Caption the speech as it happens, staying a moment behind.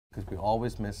Because we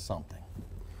always miss something.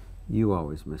 You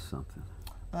always miss something.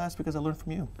 That's because I learned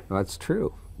from you. Well, that's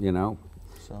true, you know.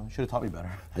 So you should have taught me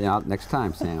better. Yeah, next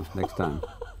time, Sam, next time.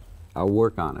 I'll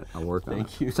work on it. I'll work on it.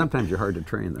 Thank you. Sometimes you're hard to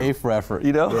train, though. A for effort,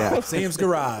 you know? Yeah. Sam's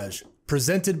Garage,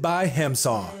 presented by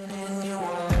Hemsaw.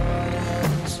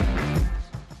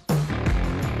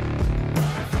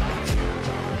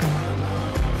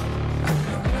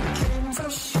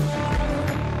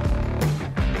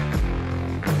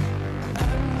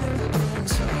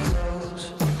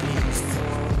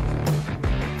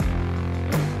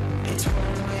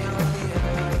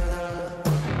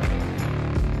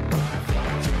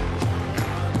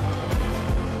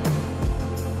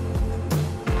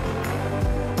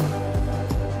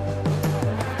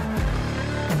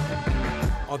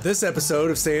 On this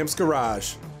episode of Sam's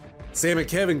Garage, Sam and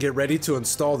Kevin get ready to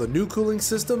install the new cooling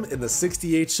system in the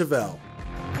 68 Chevelle.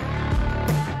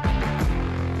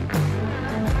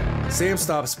 Sam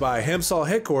stops by Hemsaw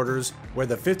headquarters where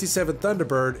the 57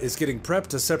 Thunderbird is getting prepped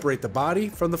to separate the body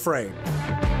from the frame.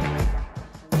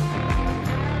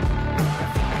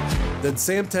 Then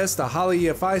Sam tests the Holley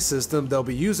EFI system they'll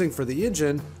be using for the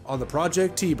engine on the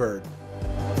Project T-Bird.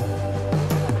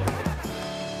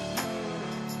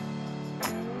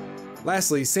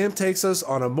 Lastly, Sam takes us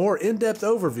on a more in-depth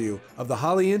overview of the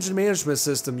Holley engine management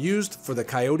system used for the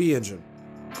Coyote engine.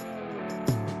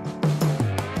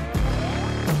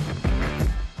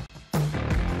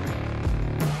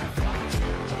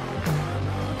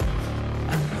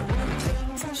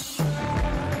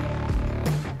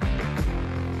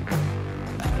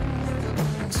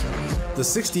 The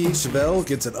 68 Chevelle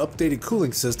gets an updated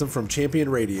cooling system from Champion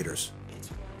Radiators.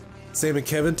 Sam and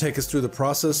Kevin take us through the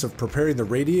process of preparing the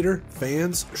radiator,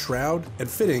 fans, shroud, and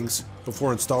fittings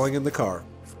before installing in the car.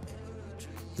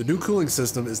 The new cooling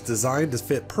system is designed to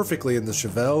fit perfectly in the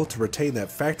Chevelle to retain that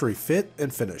factory fit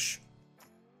and finish.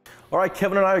 All right,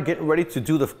 Kevin and I are getting ready to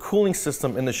do the cooling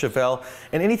system in the Chevelle.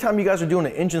 And anytime you guys are doing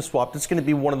an engine swap, this is going to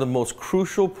be one of the most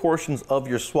crucial portions of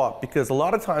your swap, because a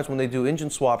lot of times when they do engine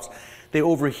swaps, they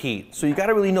overheat. So you got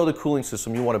to really know the cooling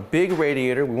system. You want a big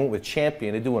radiator. We went with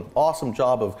Champion. They do an awesome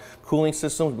job of cooling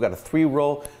systems. We've got a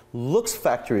 3-row. Looks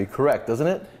factory correct, doesn't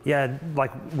it? Yeah,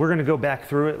 like we're going to go back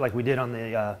through it like we did on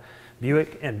the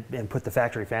Buick and put the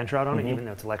factory fan shroud on it, even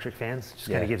though it's electric fans. Just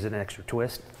kind of gives it an extra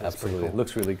twist. Absolutely, it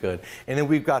looks really good. And then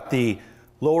we've got the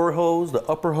lower hose, the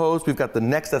upper hose. We've got the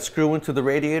necks that screw into the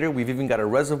radiator. We've even got a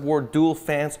reservoir, dual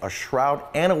fans, a shroud,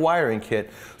 and a wiring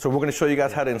kit. So we're going to show you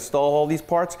guys how to install all these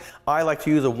parts. I like to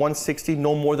use a 160,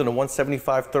 no more than a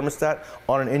 175 thermostat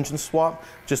on an engine swap,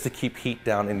 just to keep heat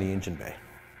down in the engine bay.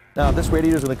 Now this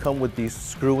radiator is going to come with these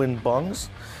screw-in bungs,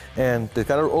 and they've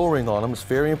got an O-ring on them. It's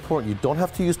very important. You don't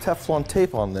have to use Teflon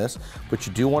tape on this, but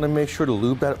you do want to make sure to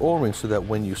lube that O-ring so that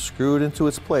when you screw it into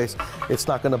its place, it's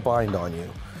not going to bind on you.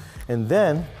 And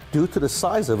then, due to the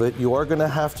size of it, you are going to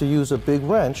have to use a big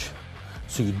wrench,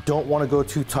 so you don't want to go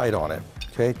too tight on it.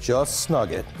 Okay, just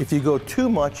snug it. If you go too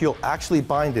much, you'll actually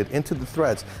bind it into the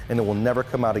threads and it will never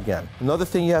come out again. Another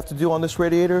thing you have to do on this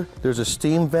radiator, there's a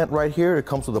steam vent right here. It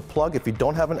comes with a plug if you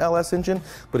don't have an LS engine,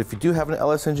 but if you do have an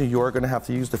LS engine, you are going to have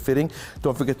to use the fitting.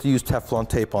 Don't forget to use Teflon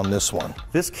tape on this one.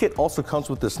 This kit also comes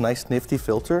with this nice nifty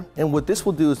filter, and what this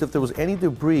will do is if there was any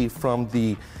debris from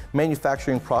the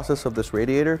manufacturing process of this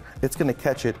radiator, it's going to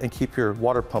catch it and keep your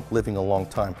water pump living a long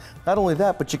time. Not only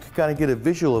that, but you can kind of get a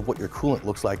visual of what your coolant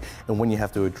looks like and when you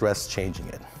have to address changing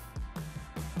it.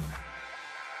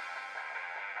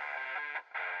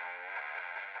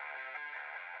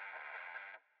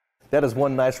 That is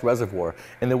one nice reservoir.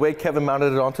 And the way Kevin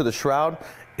mounted it onto the shroud,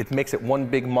 it makes it one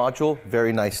big module.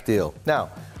 Very nice deal.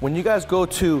 Now, when you guys go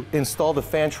to install the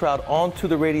fan shroud onto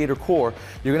the radiator core,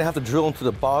 you're gonna have to drill into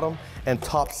the bottom and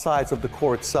top sides of the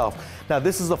core itself. Now,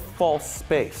 this is a false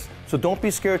space, so don't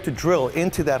be scared to drill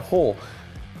into that hole,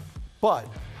 but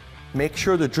make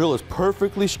sure the drill is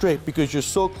perfectly straight because you're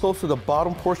so close to the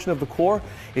bottom portion of the core.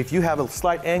 If you have a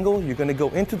slight angle, you're gonna go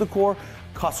into the core,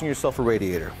 costing yourself a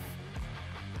radiator.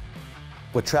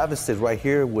 What Travis did right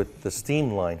here with the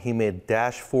steam line, he made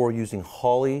dash 4 using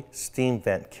Holley steam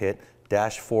vent kit.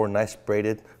 Dash 4, nice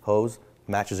braided hose,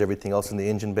 matches everything else in the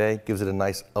engine bay, gives it a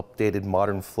nice updated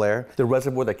modern flair. The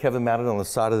reservoir that Kevin mounted on the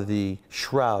side of the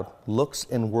shroud looks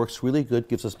and works really good,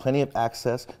 gives us plenty of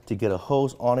access to get a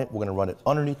hose on it. We're gonna run it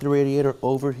underneath the radiator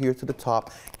over here to the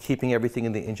top, keeping everything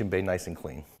in the engine bay nice and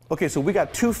clean. Okay, so we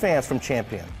got 2 fans from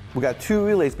Champion. We got 2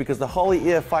 relays because the Holley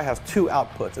EFI has 2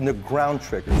 outputs and they're ground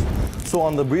triggers. So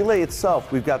on the relay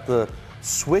itself, we've got the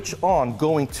switch on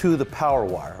going to the power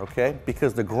wire, okay?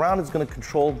 Because the ground is going to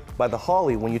control by the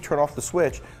Holley. When you turn off the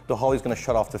switch, the Holley is going to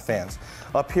shut off the fans.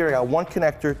 Up here, I got one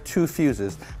connector, two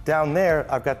fuses. Down there,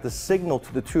 I've got the signal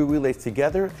to the two relays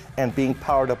together and being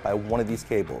powered up by one of these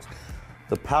cables.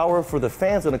 The power for the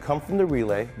fans is going to come from the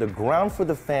relay. The ground for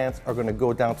the fans are going to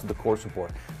go down to the core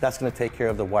support. That's going to take care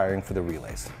of the wiring for the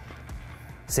relays.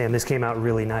 Sam, this came out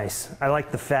really nice. I like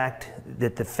the fact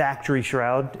that the factory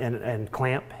shroud and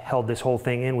clamp held this whole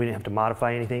thing in. We didn't have to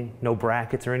modify anything, no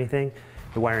brackets or anything.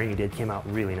 The wiring you did came out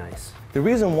really nice. The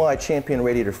reason why Champion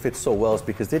radiator fits so well is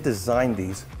because they designed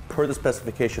these per the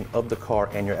specification of the car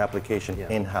and your application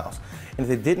in-house. And if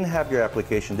they didn't have your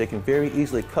application, they can very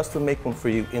easily custom make one for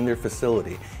you in their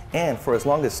facility. And for as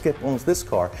long as Skip owns this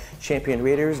car, Champion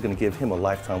Radiator is going to give him a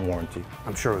lifetime warranty.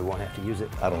 I'm sure we won't have to use it.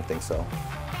 I don't think so.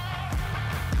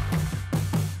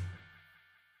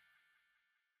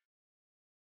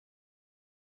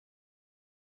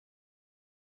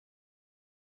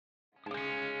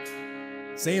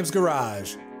 Sam's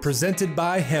Garage, presented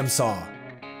by Hemsaw.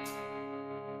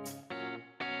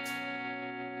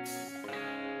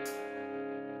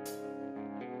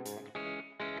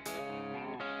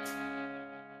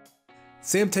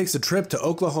 Sam takes a trip to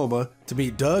Oklahoma to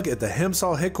meet Doug at the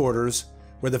Hemsaw headquarters,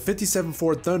 where the '57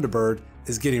 Ford Thunderbird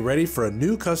is getting ready for a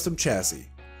new custom chassis.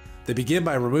 They begin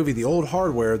by removing the old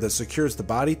hardware that secures the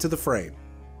body to the frame.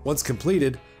 Once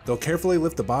completed, they'll carefully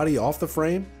lift the body off the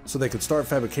frame so they can start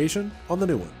fabrication on the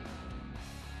new one.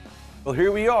 Well,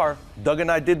 here we are. Doug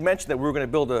and I did mention that we were going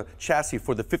to build a chassis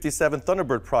for the '57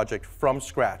 Thunderbird project from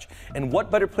scratch. And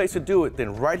what better place to do it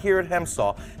than right here at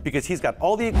Hemsaw, because he's got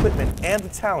all the equipment and the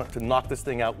talent to knock this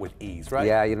thing out with ease, right?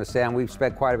 Yeah, you know, Sam, we've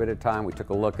spent quite a bit of time. We took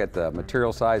a look at the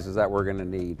material sizes that we're going to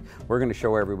need. We're going to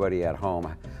show everybody at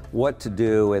home what to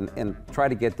do and try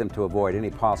to get them to avoid any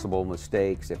possible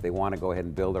mistakes if they want to go ahead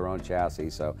and build their own chassis.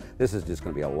 So this is just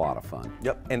going to be a lot of fun.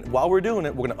 Yep, and while we're doing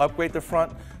it, we're going to upgrade the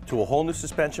front to a whole new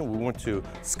suspension. We went to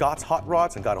Scott's Hot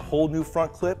Rods and got a whole new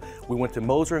front clip. We went to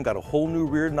Moser and got a whole new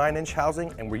rear 9-inch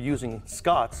housing, and we're using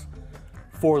Scott's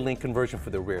 4-link conversion for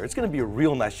the rear. It's going to be a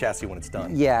real nice chassis when it's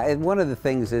done. Yeah, and one of the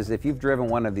things is if you've driven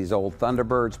one of these old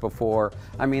Thunderbirds before,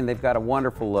 I mean, they've got a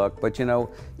wonderful look, but you know,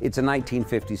 it's a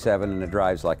 1957 and it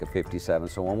drives like a 57.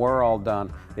 So when we're all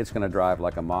done, it's going to drive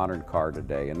like a modern car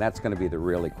today, and that's going to be the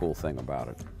really cool thing about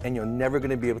it. And you're never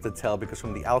going to be able to tell because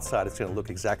from the outside, it's going to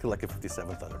look exactly like a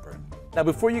 '57 Thunderbird. Now,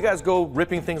 before you guys go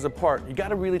ripping things apart, you got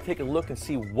to really take a look and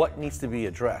see what needs to be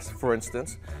addressed. For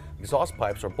instance, exhaust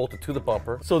pipes are bolted to the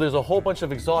bumper. So there's a whole bunch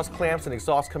of exhaust clamps and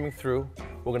exhaust coming through.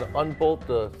 We're going to unbolt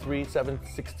the 3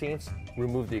 7/16,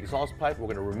 remove the exhaust pipe. We're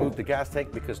going to remove the gas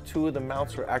tank because 2 of the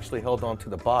mounts are actually held onto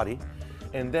the body.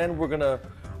 And then we're going to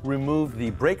remove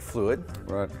the brake fluid.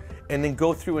 Right. And then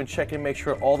go through and check and make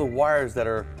sure all the wires that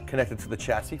are connected to the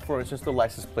chassis, for instance, the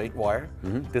license plate wire,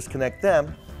 disconnect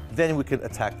them. Then we can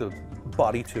attack the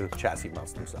body to chassis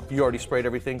mounts themselves. You already sprayed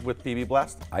everything with BB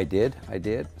Blast? I did.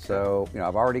 So, you know,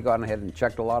 I've already gone ahead and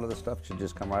checked a lot of the stuff. It should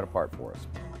just come right apart for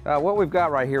us. What we've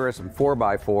got right here is some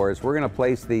 4x4s. We're going to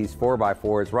place these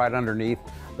 4x4s right underneath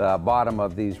the bottom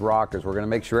of these rockers. We're going to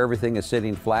make sure everything is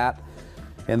sitting flat.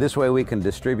 And this way we can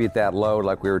distribute that load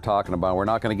like we were talking about. We're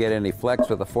not going to get any flex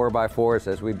with the 4x4s.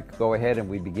 As we go ahead and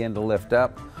we begin to lift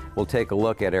up, we'll take a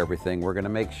look at everything. We're going to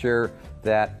make sure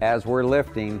that as we're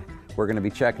lifting, we're going to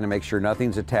be checking to make sure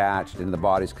nothing's attached and the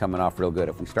body's coming off real good.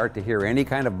 If we start to hear any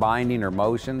kind of binding or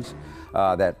motions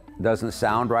that doesn't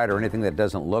sound right or anything that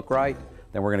doesn't look right,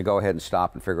 then we're going to go ahead and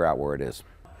stop and figure out where it is.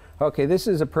 Okay, this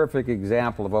is a perfect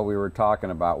example of what we were talking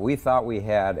about. We thought we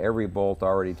had every bolt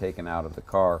already taken out of the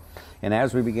car, and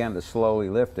as we began to slowly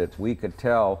lift it, we could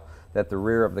tell that the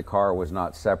rear of the car was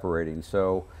not separating.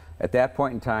 So at that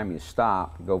point in time, you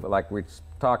stop, go like we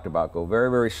talked about, go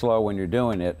very, very slow when you're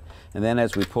doing it, and then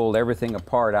as we pulled everything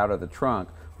apart out of the trunk,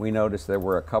 we noticed there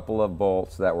were a couple of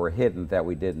bolts that were hidden that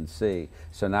we didn't see.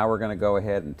 So now we're going to go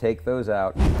ahead and take those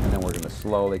out, and then we're going to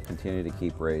slowly continue to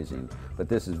keep raising. But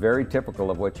this is very typical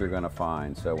of what you're going to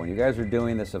find. So when you guys are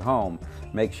doing this at home,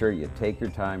 make sure you take your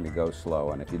time, you go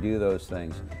slow. And if you do those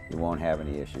things, you won't have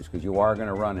any issues, because you are going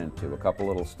to run into a couple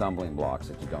little stumbling blocks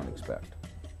that you don't expect.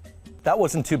 That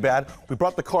wasn't too bad. We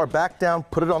brought the car back down,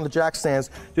 put it on the jack stands,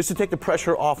 just to take the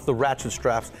pressure off the ratchet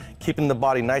straps, keeping the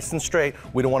body nice and straight.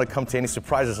 We don't want to come to any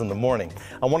surprises in the morning.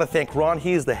 I want to thank Ron.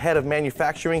 He is the head of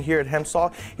manufacturing here at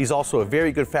Hemsaw. He's also a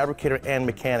very good fabricator and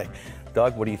mechanic.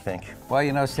 Doug, what do you think? Well,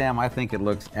 you know, Sam, I think it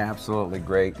looks absolutely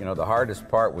great. You know, the hardest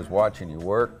part was watching you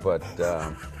work, but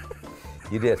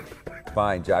you did.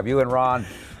 Fine job. You and Ron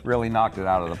really knocked it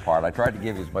out of the park. I tried to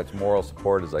give you as much moral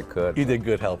support as I could. You did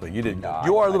good helping. You did. No,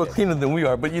 You are a little cleaner than we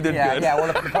are, but you did good. Yeah, well,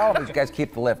 the problem is you guys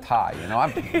keep the lift high, you know.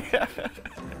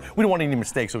 We don't want any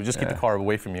mistakes, so we just keep the car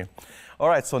away from you. All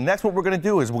right, so next what we're gonna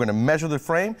do is we're gonna measure the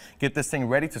frame, get this thing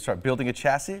ready to start building a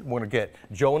chassis. We're gonna get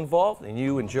Joe involved, and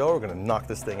you and Joe are gonna knock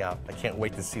this thing out. I can't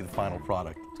wait to see the final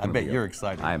product. I bet you're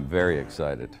excited. I am very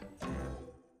excited.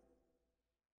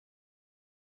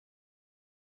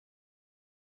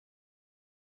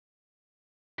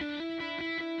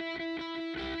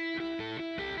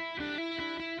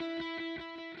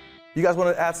 You guys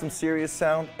want to add some serious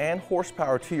sound and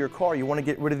horsepower to your car. You want to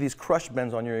get rid of these crush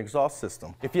bends on your exhaust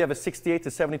system. If you have a 68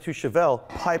 to 72 Chevelle,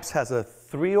 Pipes has a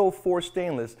 304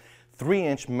 stainless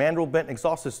 3-inch manual bent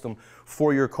exhaust system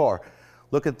for your car.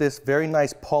 Look at this very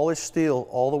nice polished steel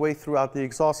all the way throughout the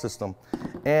exhaust system.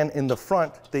 And in the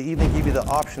front, they even give you the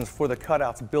options for the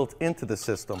cutouts built into the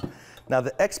system. Now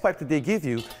the X pipe that they give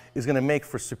you is going to make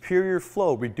for superior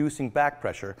flow, reducing back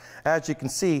pressure. As you can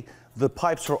see, the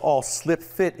pipes are all slip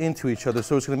fit into each other,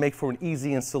 so it's going to make for an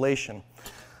easy installation.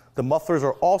 The mufflers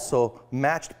are also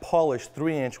matched polished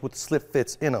 3-inch with slip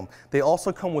fits in them. They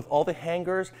also come with all the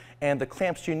hangers and the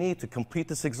clamps you need to complete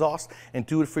this exhaust and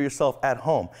do it for yourself at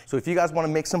home. So if you guys want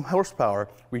to make some horsepower,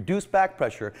 reduce back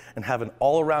pressure, and have an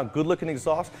all-around good-looking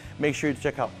exhaust, make sure you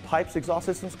check out Pipes exhaust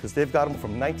systems because they've got them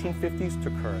from 1950s to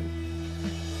current.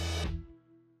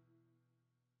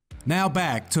 Now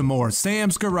back to more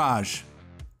Sam's Garage.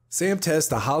 Sam tests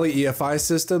the Holley EFI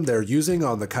system they're using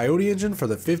on the Coyote engine for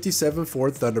the 57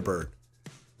 Ford Thunderbird.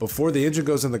 Before the engine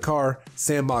goes in the car,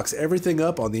 Sam mocks everything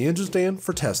up on the engine stand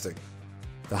for testing.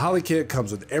 The Holley kit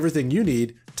comes with everything you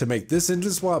need to make this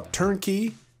engine swap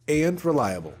turnkey and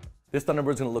reliable. This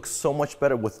Thunderbird's gonna look so much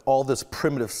better with all this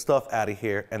primitive stuff out of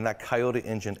here and that Coyote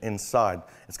engine inside.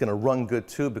 It's gonna run good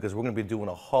too because we're gonna be doing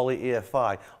a Holley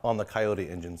EFI on the Coyote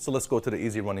engine. So let's go to the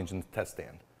Easy Run engine test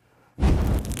stand.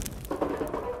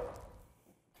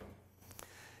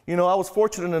 You know, I was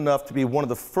fortunate enough to be one of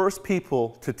the first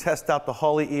people to test out the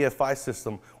Holley EFI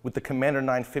system with the Commander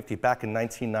 950 back in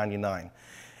 1999.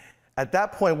 At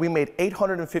that point, we made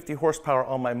 850 horsepower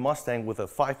on my Mustang with a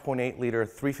 5.8 liter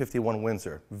 351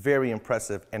 Windsor. Very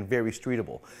impressive and very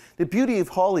streetable. The beauty of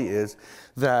Holley is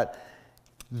that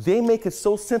they make it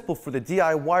so simple for the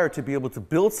DIYer to be able to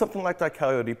build something like that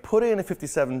Coyote, put it in a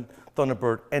 57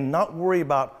 Thunderbird, and not worry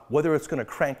about whether it's gonna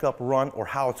crank up, run, or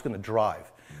how it's gonna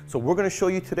drive. So we're going to show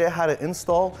you today how to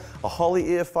install a Holley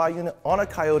EFI unit on a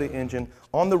Coyote engine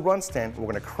on the run stand. We're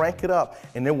going to crank it up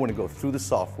and then we're going to go through the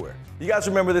software. You guys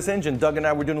remember this engine? Doug and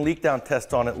I were doing a leak down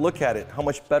test on it. Look at it, how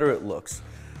much better it looks.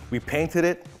 We painted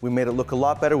it, we made it look a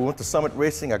lot better. We went to Summit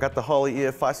Racing, I got the Holley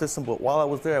EFI system, but while I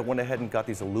was there, I went ahead and got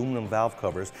these aluminum valve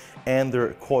covers and their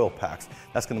coil packs.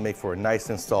 That's gonna make for a nice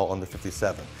install on the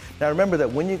 57. Now remember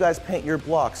that when you guys paint your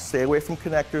blocks, stay away from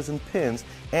connectors and pins,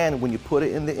 and when you put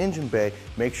it in the engine bay,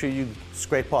 make sure you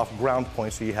scrape off ground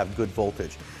points so you have good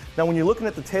voltage. Now when you're looking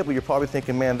at the table, you're probably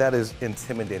thinking, man, that is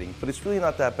intimidating, but it's really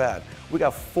not that bad. We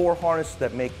got 4 harnesses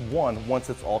that make one once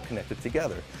it's all connected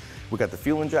together. We got the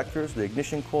fuel injectors, the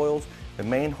ignition coils, the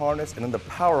main harness, and then the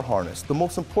power harness. The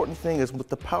most important thing is with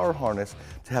the power harness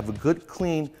to have a good,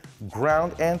 clean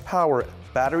ground and power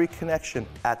battery connection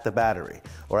at the battery,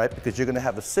 all right? Because you're gonna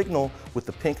have a signal with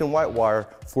the pink and white wire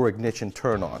for ignition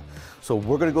turn on. So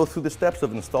we're gonna go through the steps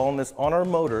of installing this on our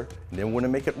motor, and then we're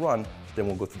gonna make it run, then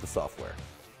we'll go through the software.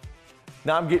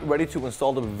 Now I'm getting ready to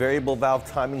install the variable valve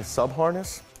timing sub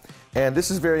harness. And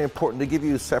this is very important to give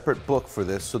you a separate book for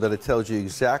this so that it tells you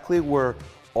exactly where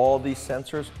all these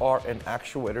sensors are and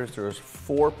actuators. There's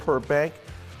 4 per bank,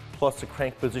 plus a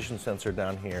crank position sensor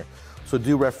down here. So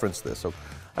do reference this. So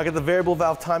I got the variable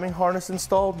valve timing harness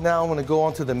installed. Now I'm gonna go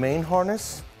on to the main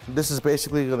harness. This is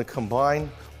basically gonna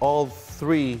combine all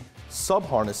 3 sub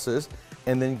harnesses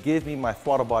and then give me my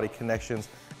throttle body connections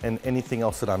and anything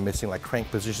else that I'm missing, like crank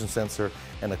position sensor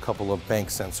and a couple of bank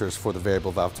sensors for the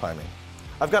variable valve timing.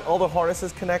 I've got all the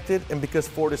harnesses connected, and because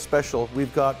Ford is special,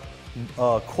 we've got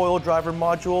coil driver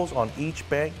modules on each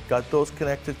bank. Got those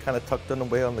connected, kind of tucked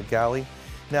away on the galley.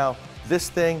 Now,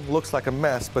 this thing looks like a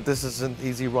mess, but this is an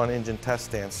Easy Run engine test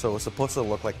stand, so it's supposed to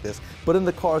look like this. But in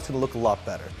the car, it's gonna look a lot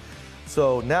better.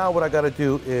 So now what I gotta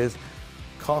do is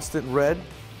constant red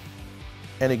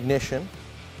and ignition.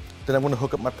 Then I'm gonna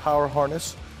hook up my power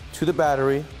harness to the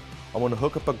battery. I'm gonna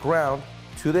hook up a ground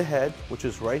to the head, which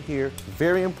is right here.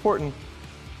 Very important.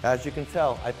 As you can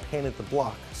tell, I painted the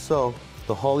block. So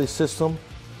the Holley system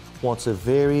wants a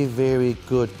very, very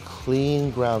good,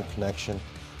 clean ground connection.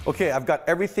 Okay, I've got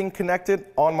everything connected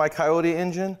on my Coyote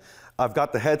engine. I've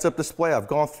got the heads-up display. I've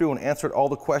gone through and answered all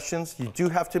the questions. You do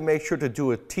have to make sure to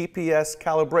do a TPS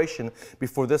calibration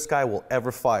before this guy will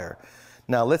ever fire.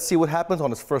 Now let's see what happens on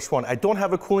his first run. I don't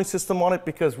have a cooling system on it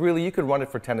because really you could run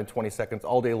it for 10 to 20 seconds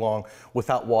all day long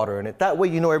without water in it. That way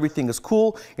you know everything is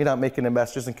cool, you're not making a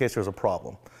mess just in case there's a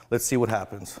problem. Let's see what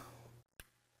happens.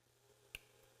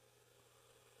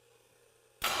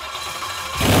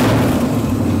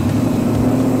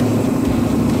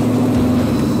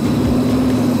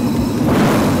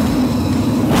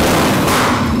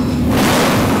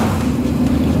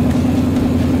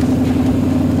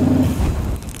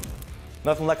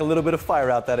 Nothing like a little bit of fire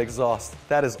out that exhaust.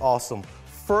 That is awesome.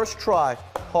 First try,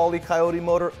 Holley Coyote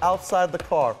motor outside the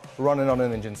car, running on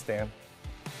an engine stand.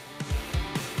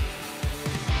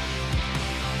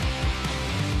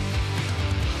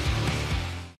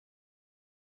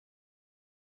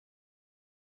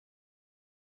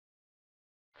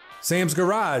 Sam's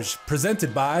Garage,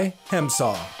 presented by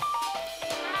Hemsaw.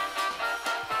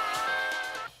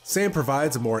 Sam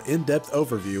provides a more in-depth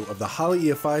overview of the Holley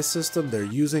EFI system they're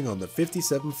using on the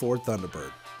 57 Ford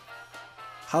Thunderbird.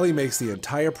 Holley makes the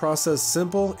entire process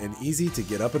simple and easy to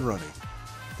get up and running.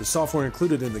 The software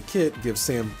included in the kit gives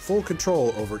Sam full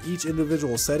control over each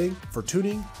individual setting for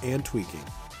tuning and tweaking.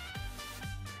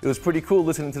 It was pretty cool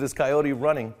listening to this Coyote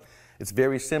running. It's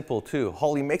very simple too.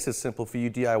 Holley makes it simple for you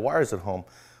DIYers at home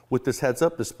with this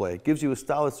heads-up display. It gives you a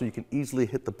stylus so you can easily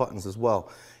hit the buttons as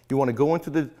well. You want to go into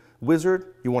the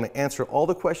Wizard, you want to answer all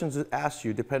the questions it asks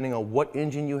you depending on what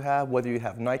engine you have, whether you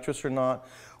have nitrous or not,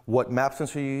 what map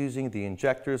sensor you're using, the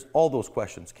injectors, all those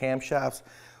questions, camshafts.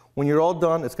 When you're all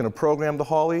done, it's going to program the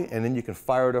Holley and then you can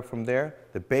fire it up from there.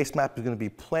 The base map is going to be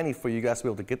plenty for you guys to be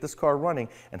able to get this car running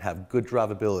and have good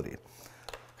drivability.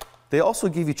 They also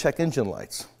give you check engine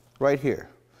lights right here.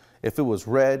 If it was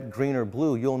red, green, or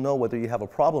blue, you'll know whether you have a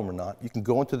problem or not. You can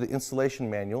go into the installation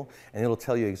manual and it'll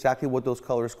tell you exactly what those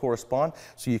colors correspond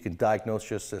so you can diagnose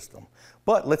your system.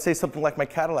 But let's say something like my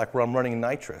Cadillac where I'm running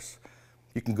nitrous.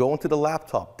 You can go into the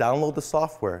laptop, download the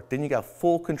software, then you got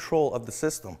full control of the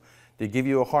system. They give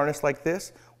you a harness like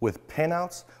this with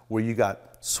pinouts where you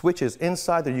got switches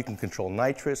inside that you can control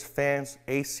nitrous, fans,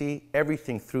 AC,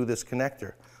 everything through this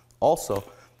connector. Also,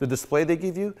 the display they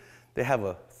give you, they have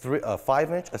a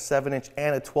 5-inch, a 7-inch,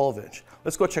 and a 12-inch.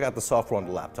 Let's go check out the software on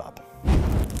the laptop.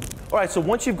 All right, so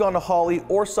once you've gone to Holley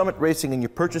or Summit Racing and you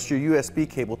purchased your USB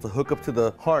cable to hook up to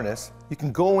the harness, you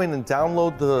can go in and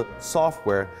download the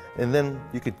software, and then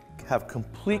you could have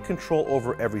complete control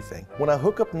over everything. When I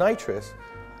hook up nitrous,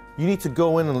 you need to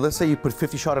go in and let's say you put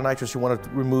 50 shot of nitrous, you want to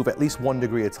remove at least 1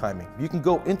 degree of timing. You can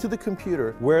go into the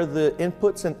computer where the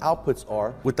inputs and outputs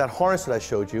are with that harness that I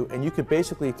showed you, and you could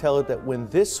basically tell it that when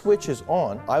this switch is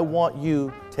on, I want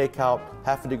you to take out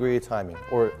half a degree of timing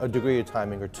or a degree of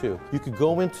timing or 2. You could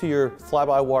go into your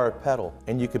fly-by-wire pedal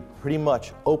and you could pretty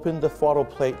much open the throttle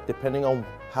plate depending on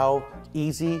how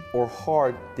easy or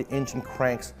hard the engine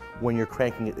cranks when you're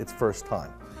cranking it its first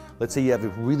time. Let's say you have a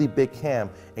really big cam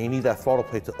and you need that throttle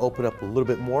plate to open up a little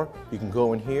bit more. You can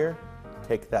go in here,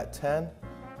 take that 10,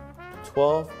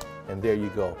 12, and there you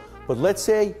go. But let's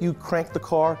say you crank the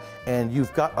car and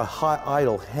you've got a high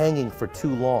idle hanging for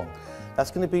too long. That's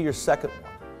going to be your second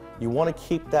one. You want to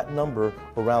keep that number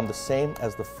around the same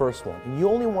as the first one. And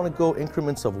you only want to go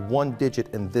increments of 1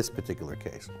 digit in this particular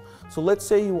case. So let's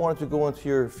say you wanted to go into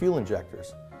your fuel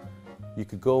injectors. You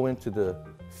could go into the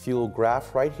fuel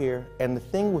graph right here, and the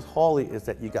thing with Holley is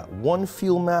that you got one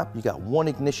fuel map, you got one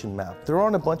ignition map. There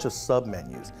aren't a bunch of sub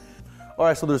menus. All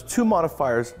right, so there's 2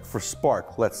 modifiers for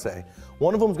spark, let's say.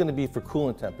 One of them is going to be for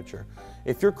coolant temperature.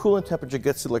 If your coolant temperature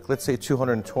gets to, like, let's say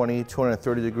 220,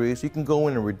 230 degrees, you can go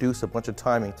in and reduce a bunch of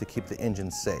timing to keep the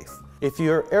engine safe. If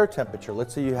your air temperature,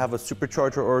 let's say you have a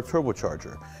supercharger or a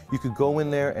turbocharger, you could go in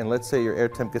there and let's say your air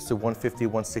temp gets to 150,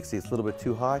 160, it's a little bit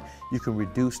too high, you can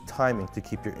reduce timing to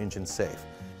keep your engine safe.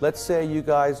 Let's say you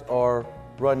guys are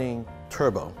running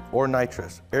turbo or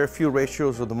nitrous. Air-fuel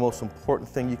ratios are the most important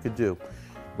thing you could do.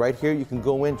 Right here, you can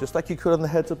go in, just like you could on the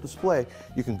heads-up display,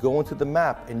 you can go into the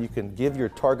map and you can give your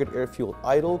target air-fuel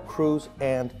idle, cruise,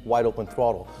 and wide-open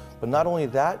throttle. But not only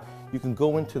that, you can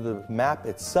go into the map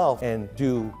itself and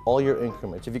do all your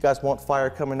increments. If you guys want fire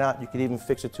coming out, you can even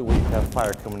fix it to where you can have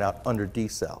fire coming out under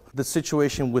decel. The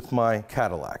situation with my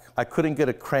Cadillac, I couldn't get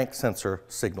a crank sensor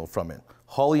signal from it.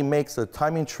 Holley makes a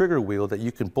timing trigger wheel that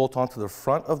you can bolt onto the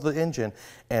front of the engine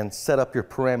and set up your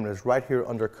parameters right here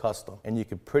under custom. And you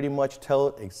can pretty much tell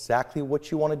it exactly what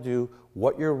you want to do,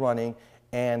 what you're running,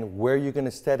 and where you're going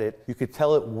to set it. You could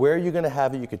tell it where you're going to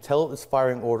have it, you could tell it its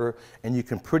firing order, and you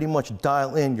can pretty much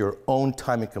dial in your own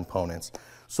timing components.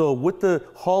 So with the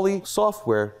Holley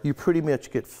software, you pretty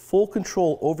much get full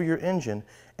control over your engine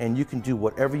and you can do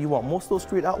whatever you want. Most of those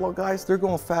street outlaw guys, they're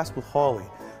going fast with Holley.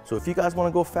 So if you guys want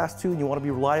to go fast too and you want to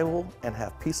be reliable and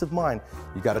have peace of mind,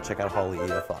 you got to check out Holley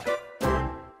EFI.